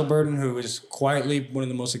Tyrese Halliburton, who is quietly one of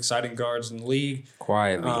the most exciting guards in the league.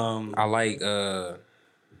 Quietly. I like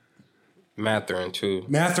Mathurin, too.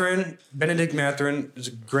 Benedict Mathurin is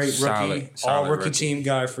a great rookie. All rookie team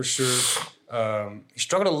guy for sure. He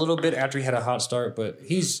struggled a little bit after he had a hot start, but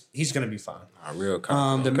he's going to be fine.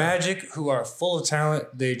 The Magic, who are full of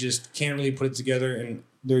talent, they just can't really put it together, and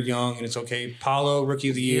they're young, and it's okay. Paulo, Rookie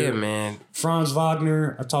of the Year. Yeah, man. Franz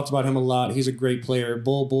Wagner, I've talked about him a lot. He's a great player.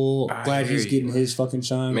 Bull, glad he's getting his fucking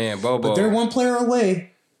shine. Man, Bobo. But they're one player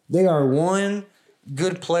away. They are one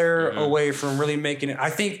good player away from really making it.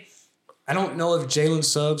 I don't know if Jalen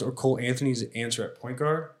Suggs or Cole Anthony's the answer at point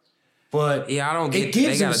guard. But yeah, I don't get it.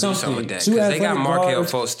 They got to do something with that. Because they got Markelle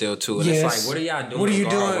Fultz still, too. And it's like, what are y'all doing? What are you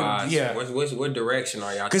doing? Yeah. What direction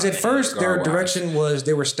are y'all? Because at first, their direction was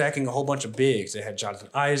they were stacking a whole bunch of bigs. They had Jonathan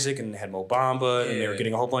Isaac and they had Mo Bamba, and they were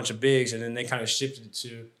getting a whole bunch of bigs. And then they kind of shifted it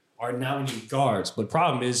to, now we need guards. But the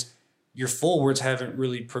problem is, your forwards haven't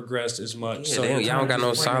really progressed as much. Yeah, so y'all don't got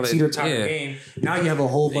no solid game. Now you have a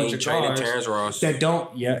whole bunch of guards that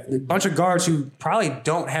don't. Yeah, a bunch of guards who probably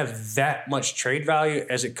don't have that much trade value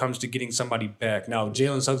as it comes to getting somebody back. Now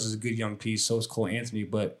Jalen Suggs is a good young piece. So is Cole Anthony.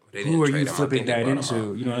 But who are you flipping that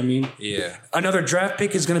into? You know what I mean? Yeah. Another draft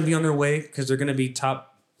pick is going to be on their way because they're going to be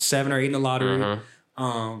top 7 or 8 in the lottery.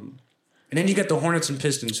 And then you got the Hornets and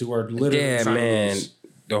Pistons who are literally man.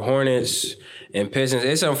 The Hornets and Pistons.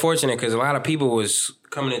 It's unfortunate because a lot of people was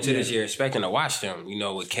coming into this year expecting to watch them,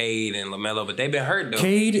 with Cade and LaMelo, but they've been hurt, though.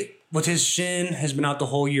 Cade, with his shin, has been out the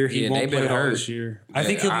whole year. He won't play it all this year. I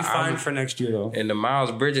think he'll be fine for next year, though. And the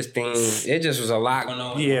Miles Bridges thing, it just was a lot going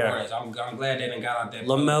on. Yeah. I'm glad they didn't got out that.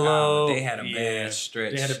 LaMelo. They had a bad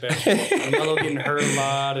stretch. LaMelo getting hurt a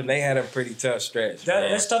lot. And they had a pretty tough stretch.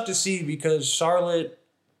 That's tough to see because Charlotte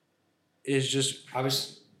is just,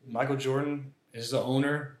 Michael Jordan is the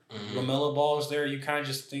owner. LaMelo Ball is there. You kind of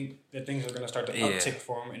just think that things are going to start to uptick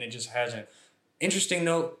for him, and it just hasn't. Interesting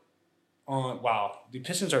note on the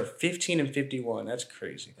Pistons are 15-51. That's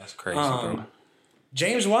crazy. That's crazy, bro.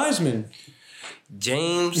 James Wiseman.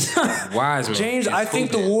 I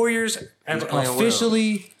think the Warriors have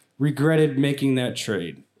officially regretted making that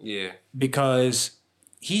trade. Yeah, because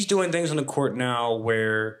he's doing things on the court now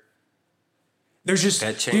where. There's just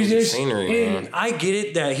that changes scenery, man. I get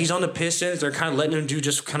it that he's on the Pistons. They're kind of letting him do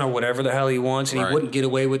just kind of whatever the hell he wants, and he wouldn't get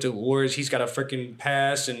away with the Warriors. He's got to freaking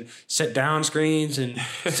pass and set down screens and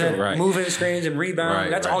set moving screens and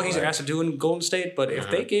rebound. That's all he's asked to do in Golden State. But if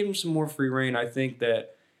they gave him some more free reign, I think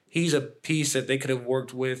that he's a piece that they could have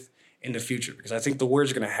worked with in the future because I think the Warriors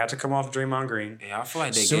are going to have to come off Draymond Green. Yeah, I feel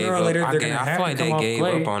like they sooner or later they're going to have to come off Clay. I feel like they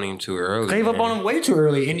gave up on him too early. Gave up on him way too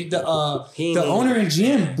early, and the owner and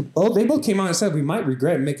GM, they both came out and said we might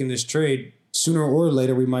regret making this trade sooner or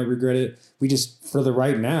later. We might regret it. We just for the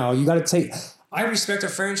right now, you got to take. I respect a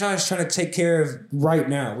franchise trying to take care of right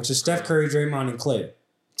now, which is Steph Curry, Draymond, and Clay.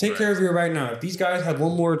 Take care of your right now. If these guys have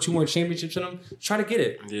 1 more or 2 more championships in them, try to get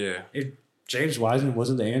it. Yeah. If James Wiseman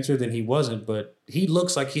wasn't the answer, then he wasn't. But he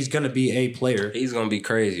looks like he's going to be a player. He's going to be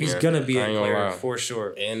crazy, He's going to be a player for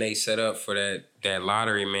sure. And they set up for that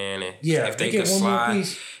lottery, man. And if they could slide,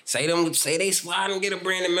 say they slide and get a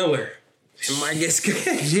Brandon Miller. It might get scary.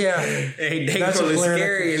 They going to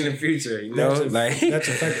scary in the future. That's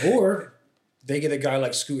a fact. Or they get a guy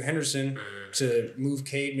like Scoot Henderson to move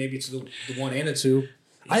Cade maybe to the 1 and the 2.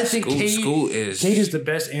 I think Cade is the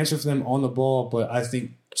best answer for them on the ball, but I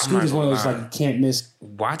think Scoot is one of those you can't miss.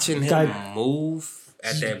 Watching him move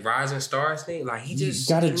at that Rising Stars thing, he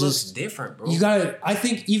looks different, bro. I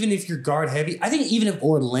think even if you're guard heavy, I think even if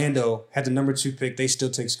Orlando had the number 2 pick, they still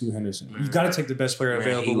take Scoot Henderson. You got to take the best player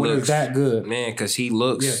available when they're that good. Man, because he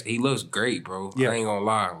looks great, bro. I ain't gonna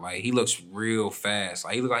lie. He looks real fast.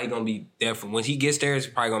 He look like he's gonna be definitely when he gets there, it's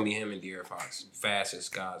probably gonna be him and De'Aaron Fox.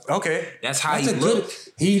 Fastest guys. That's how he looks.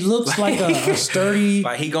 He looks like a sturdy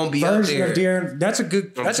he gonna be up there. De'Aaron. That's a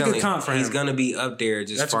good comp for him. He's gonna be up there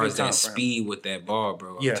just as far as that speed with that ball,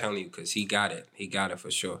 bro. I'm telling you, because he got it. He got it for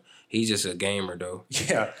sure. He's just a gamer, though.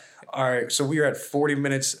 Yeah. All right. So we are at 40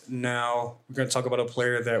 minutes now. We're gonna talk about a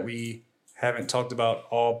player that we haven't talked about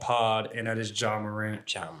all pod, and that is John Morant.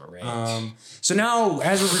 So now,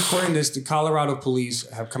 as we're recording this, the Colorado police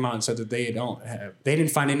have come out and said that they didn't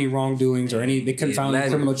find any wrongdoings or they couldn't find any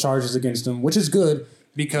criminal charges against him, which is good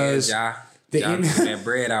because that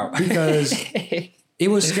bread out because it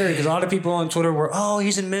was scary because a lot of people on Twitter were,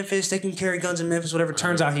 he's in Memphis, they can carry guns in Memphis, whatever.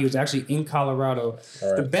 Turns out he was actually in Colorado.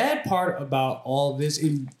 Right. The bad part about all this,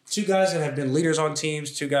 2 guys that have been leaders on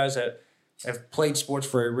teams, 2 guys that have played sports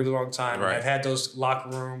for a really long time and have had those locker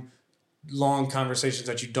room long conversations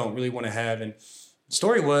that you don't really want to have. And the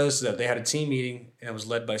story was that they had a team meeting, and it was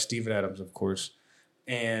led by Steven Adams, of course.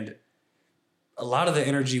 And a lot of the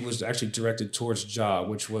energy was actually directed towards Ja,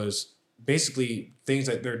 which was basically things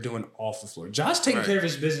that they're doing off the floor. Ja's taking care of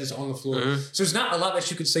his business on the floor. Mm-hmm. So there's not a lot that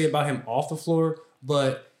you could say about him off the floor,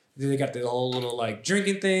 but they got the whole little like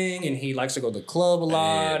drinking thing, and he likes to go to the club a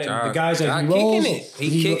lot. And the guys that he rolls,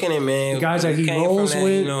 he kicking it, man. The guys that he rolls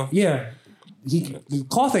with, the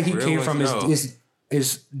cloth that he came from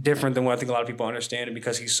is different than what I think a lot of people understand, and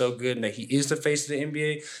because he's so good and that he is the face of the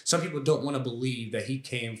NBA. Some people don't want to believe that he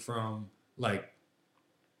came from like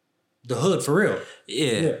the hood for real.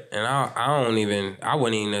 Yeah. And I wouldn't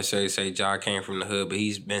even necessarily say Ja came from the hood, but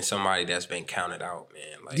he's been somebody that's been counted out,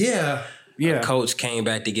 man. Like, yeah. A coach came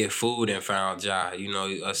back to get food and found Ja. You know,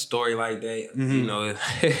 a story like that, you know,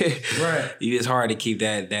 right. It's hard to keep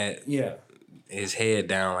that his head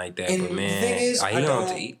down like that. And but man, the thing is,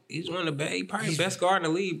 he's one of the best, probably the best guard in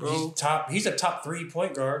the league, bro. He's a top 3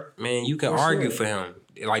 point guard. Man, you can argue for him.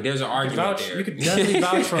 Like, there's an argument there. You could definitely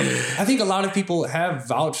vouch for him. I think a lot of people have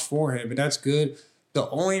vouched for him, and that's good. The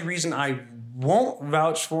only reason I won't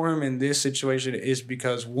vouch for him in this situation is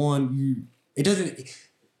because, one,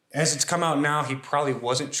 as it's come out now, he probably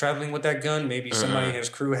wasn't traveling with that gun. Maybe somebody in his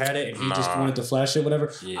crew had it, and he just wanted to flash it,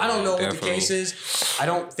 whatever. Yeah, I don't know what the case is. I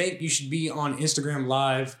don't think you should be on Instagram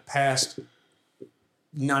Live past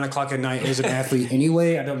 9 o'clock at night as an athlete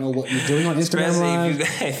anyway. I don't know what you're doing on Instagram Live.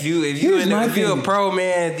 If you're a pro,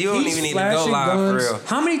 man, you don't even need to go live for real.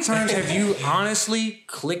 How many times have you honestly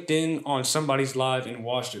clicked in on somebody's live and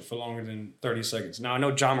watched it for longer than 30 seconds? Now, I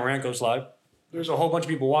know John Morant goes live. There's a whole bunch of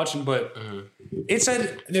people watching, but it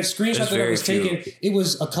said the screenshot that was taken, it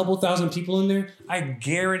was a couple thousand people in there. I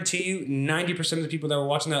guarantee you 90% of the people that were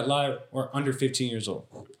watching that live were under 15 years old.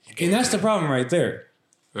 And that's the problem right there.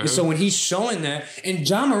 And so when he's showing that, and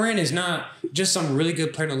John Morant is not just some really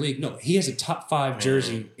good player in the league. No, he has a top 5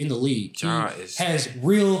 jersey in the league. He has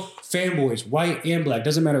real fanboys, white and black.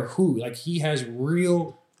 Doesn't matter who. Like, he has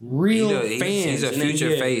real fans. He's a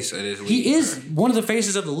future face of this league. He is one of the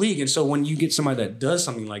faces of the league. And so when you get somebody that does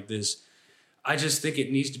something like this, I just think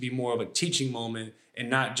it needs to be more of a teaching moment and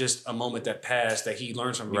not just a moment that passed that he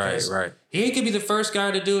learns from. Because he ain't gonna be the first guy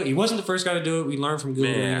to do it. He wasn't the first guy to do it. We learned from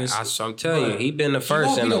Google. Man, I'm telling you, he been the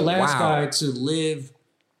first and the last guy to live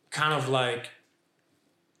kind of like,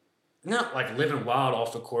 not like living wild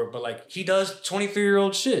off the court, but like he does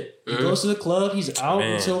 23-year-old shit. He goes to the club. He's out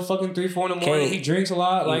until fucking 3-4 in the morning. He drinks a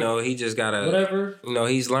lot. Like, he just gotta whatever.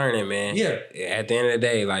 He's learning, man. Yeah. At the end of the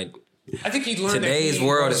day, like, I think he learned today's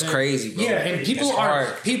world is crazy, bro. Yeah, and people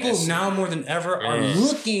now more than ever are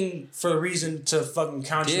looking for a reason to fucking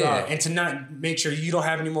count you out and to not make sure you don't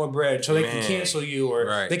have any more bread so they can cancel you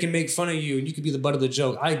or they can make fun of you and you can be the butt of the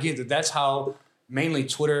joke. I get that. That's how mainly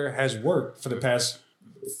Twitter has worked for the past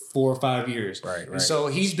 4 or 5 years. Right. And so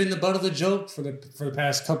he's been the butt of the joke for the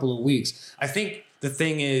past couple of weeks. I think the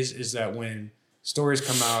thing is that when stories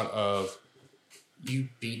come out of you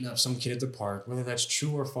beating up some kid at the park, whether that's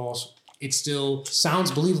true or false, it still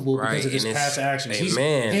sounds believable because of his past actions. Him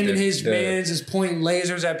and his mans is pointing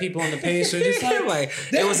lasers at people on the page. So it's like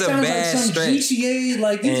it was a bad like some stretch. GTA,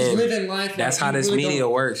 like you just living life. That's how this media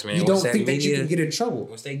works, man. You don't think that you can get in trouble.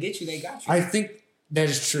 Once they get you, they got you. I think that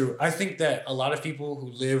is true. I think that a lot of people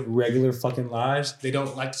who live regular fucking lives, they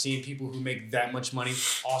don't like to see people who make that much money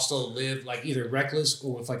also live like either reckless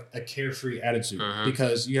or with like a carefree attitude.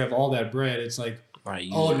 Because you have all that bread. It's like,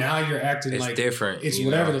 now you're acting like different. It's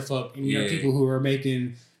whatever the fuck. And you have people who are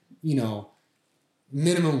making,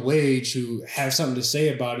 minimum wage who have something to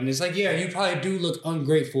say about it. And it's like, yeah, you probably do look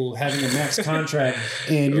ungrateful having a max contract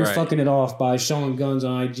and you're fucking it off by showing guns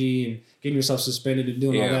on IG and getting yourself suspended and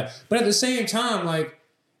doing all that. But at the same time, like,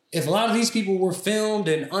 if a lot of these people were filmed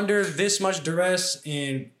and under this much duress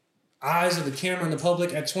and eyes of the camera and the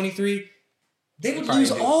public at 23, they would lose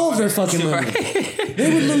all of their fucking money.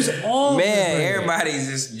 They would lose all. Man, everybody's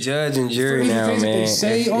just judge and jury now, man. They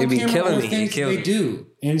say on be camera killing all me. the things they do,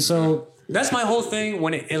 and so that's my whole thing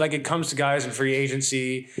when it comes to guys in free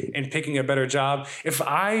agency and picking a better job. If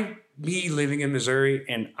me living in Missouri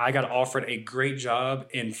and I got offered a great job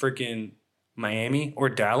in freaking Miami or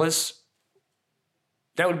Dallas,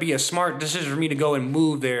 that would be a smart decision for me to go and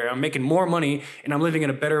move there. I'm making more money and I'm living in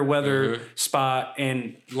a better weather spot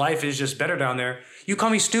and life is just better down there. You call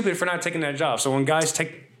me stupid for not taking that job. So when guys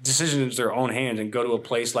take decisions into their own hands and go to a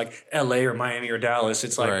place like LA or Miami or Dallas,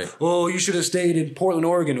 it's like, oh, you should have stayed in Portland,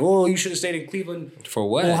 Oregon. Oh, you should have stayed in Cleveland. For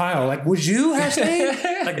what? Ohio. Like, would you have stayed?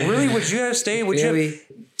 Like, really, would you have stayed? Would you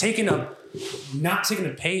have not taking a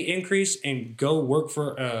pay increase and go work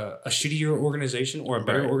for a shittier organization or a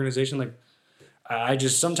better organization? Like, I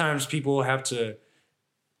just sometimes people have to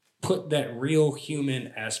put that real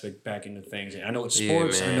human aspect back into things. And I know it's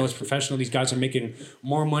sports, I know it's professional. These guys are making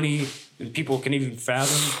more money than people can even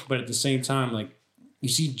fathom. But at the same time, like you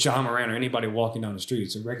see John Morant or anybody walking down the street,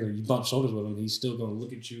 it's a regular. You bump shoulders with him, he's still going to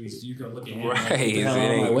look at you. You're going to look at him. Right. Like, get the hell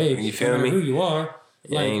out of my way. You feel me? Who you are.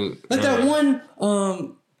 Like that one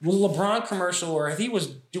LeBron commercial where he was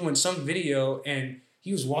doing some video and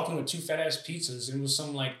he was walking with 2 fat ass pizzas and it was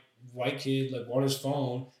some like white kid like on his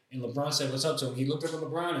phone and LeBron said what's up to him. He looked up at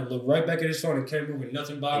LeBron and looked right back at his phone and kept moving,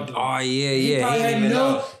 nothing bothered him. Oh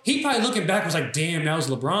yeah. He probably looking back was like, damn, that was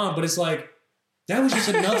LeBron, but it's like that was just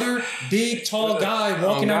another big tall guy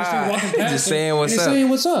walking down the street, walking past just him, saying what's up. saying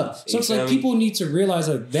what's up. So it's like people need to realize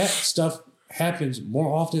that stuff happens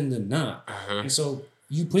more often than not. And so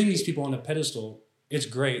you putting these people on a pedestal, it's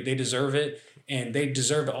great. They deserve it. And they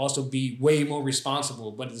deserve to also be way more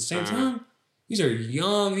responsible. But at the same time, these are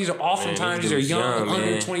young. These are oftentimes these are young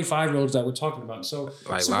under 25-year-olds that we're talking about. So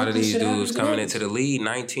like a lot of these dudes coming into the league,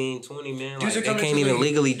 19, 20, man. Like, they can't even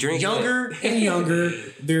legally drink. Younger and younger.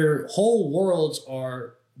 Their whole worlds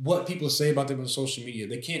are what people say about them on social media.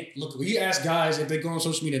 They can't look. You ask guys if they go on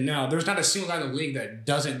social media now. There's not a single guy in the league that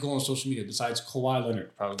doesn't go on social media besides Kawhi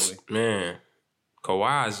Leonard, probably. Man,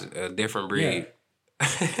 Kawhi's a different breed. Yeah.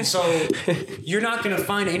 So you're not going to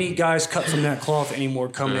find any guys cut from that cloth anymore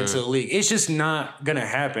coming into the league. It's just not going to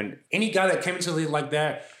happen. Any guy that came into the league like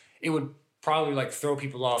that, it would probably like throw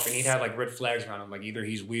people off and he'd have like red flags around him. Like either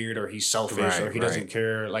he's weird or he's selfish or he doesn't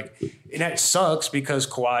care. Like, and that sucks because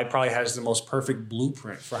Kawhi probably has the most perfect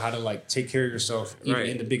blueprint for how to like take care of yourself even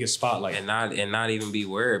in the biggest spotlight. And not even be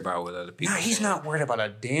worried about what other people say. He's not worried about a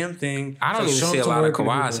damn thing. I don't even see a lot of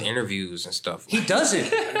Kawhi's interviews and stuff. He doesn't.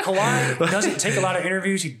 Kawhi doesn't take a lot of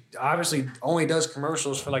interviews. He obviously only does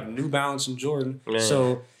commercials for like New Balance and Jordan. Man.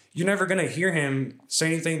 So you're never going to hear him say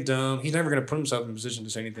anything dumb. He's never going to put himself in a position to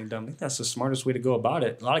say anything dumb. I think that's the smartest way to go about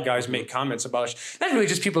it. A lot of guys make comments about that's really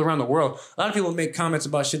just people around the world. A lot of people make comments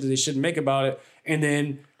about shit that they shouldn't make about it. And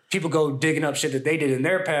then people go digging up shit that they did in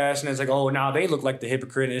their past. And it's like, oh, now they look like the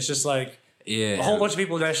hypocrite. And it's just like a whole bunch of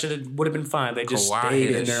people that would have been fine. They just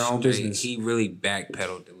stayed in their own business. He really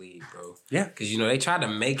backpedaled the league, bro. Yeah. Because, they tried to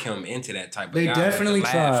make him into that type of guy. They definitely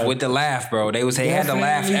tried. With the laugh, bro. They had to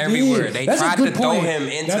laugh everywhere. They tried to throw him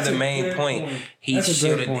into the main point. He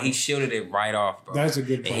shielded it right off, bro. That's a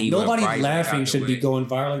good point. Nobody laughing should be going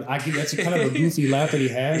viral. That's kind of a goofy laugh that he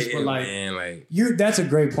has, but that's a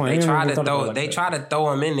great point. They tried to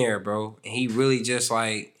throw him in there, bro. And he really just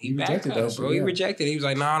he rejected that, bro. He rejected it. He was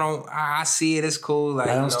like, "No, I see it. It's cool. Like,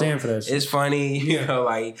 I don't stand for that shit. It's funny,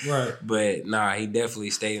 right." But he definitely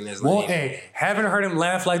stayed in his lane. Well, hey, haven't heard him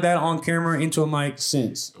laugh like that on camera into a mic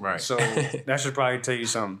since. Right. So that should probably tell you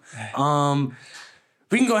something.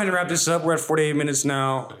 We can go ahead and wrap this up. We're at 48 minutes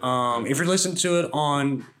now. If you're listening to it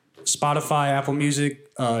on Spotify, Apple Music,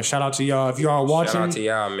 shout out to y'all. If you are watching, shout out to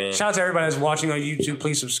y'all, man. Shout out to everybody that's watching on YouTube.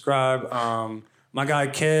 Please subscribe. My guy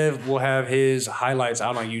Kev will have his highlights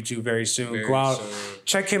out on YouTube very soon. Go out,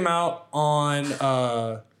 check him out on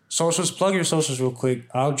socials. Plug your socials real quick.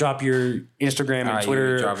 I'll drop your Instagram and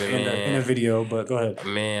Twitter in a video, but go ahead.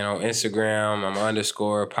 Man, on Instagram, I'm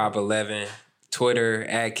 _Pop11. Twitter,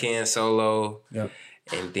 @KenSolo. Yep.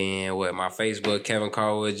 And then my Facebook, Kevin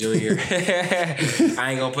Caldwell Jr. I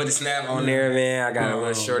ain't gonna put the snap on there, man. I got a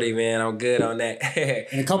little shorty, man. I'm good on that.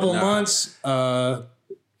 In a couple of months, Kev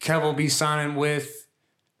will be signing with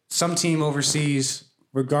some team overseas,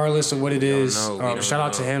 regardless of what it is. Shout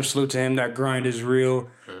out to him. Salute to him. That grind is real.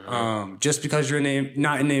 Just because you're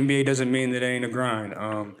not in the NBA doesn't mean that it ain't a grind.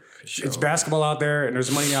 Sure. It's basketball out there, and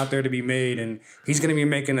there's money out there to be made, and he's going to be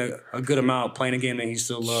making a good amount playing a game that he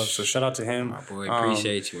still loves. So shout out to him. My boy,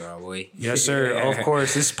 appreciate you, my boy. Yes, sir. Of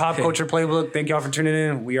course. This is Pop Culture Playbook. Thank y'all for tuning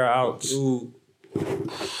in. We are out. Ooh.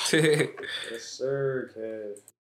 Yes, sir, Kev.